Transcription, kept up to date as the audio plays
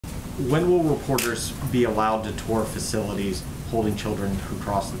When will reporters be allowed to tour facilities holding children who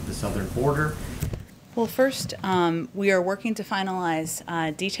cross the southern border? Well, first, we are working to finalize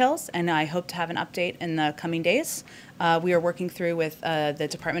details, and I hope to have an update in the coming days. We are working through with the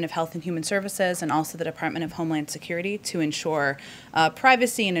Department of Health and Human Services and also the Department of Homeland Security to ensure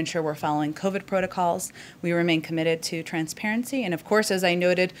privacy and ensure we're following COVID protocols. We remain committed to transparency, and of course, as I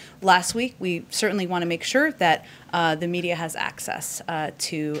noted last week, we certainly want to make sure that the media has access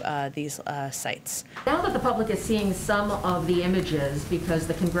to these sites. Now that the public is seeing some of the images, because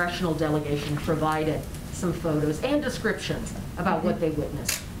the congressional delegation provided some photos and descriptions about what they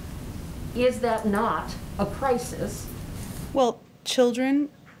witnessed, is that not a crisis? Well, children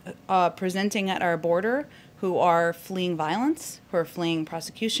presenting at our border who are fleeing violence, who are fleeing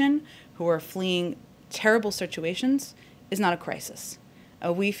prosecution, who are fleeing terrible situations is not a crisis.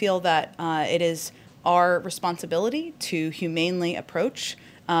 We feel that it is our responsibility to humanely approach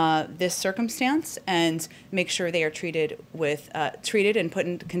this circumstance and make sure they are treated and put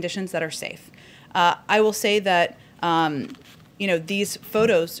in conditions that are safe. I will say that these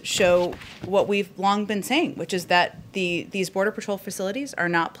photos show what we've long been saying, which is that these Border Patrol facilities are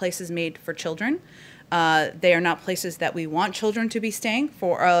not places made for children. They are not places that we want children to be staying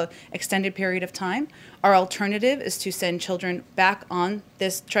for an extended period of time. Our alternative is to send children back on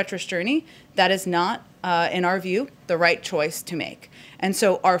this treacherous journey. That is not, in our view, the right choice to make. And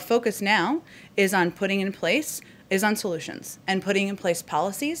so our focus now is on solutions and putting in place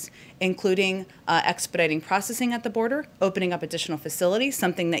policies, including expediting processing at the border, opening up additional facilities,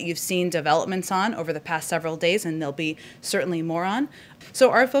 something that you've seen developments on over the past several days, and there'll be certainly more on. So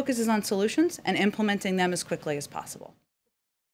our focus is on solutions and implementing them as quickly as possible.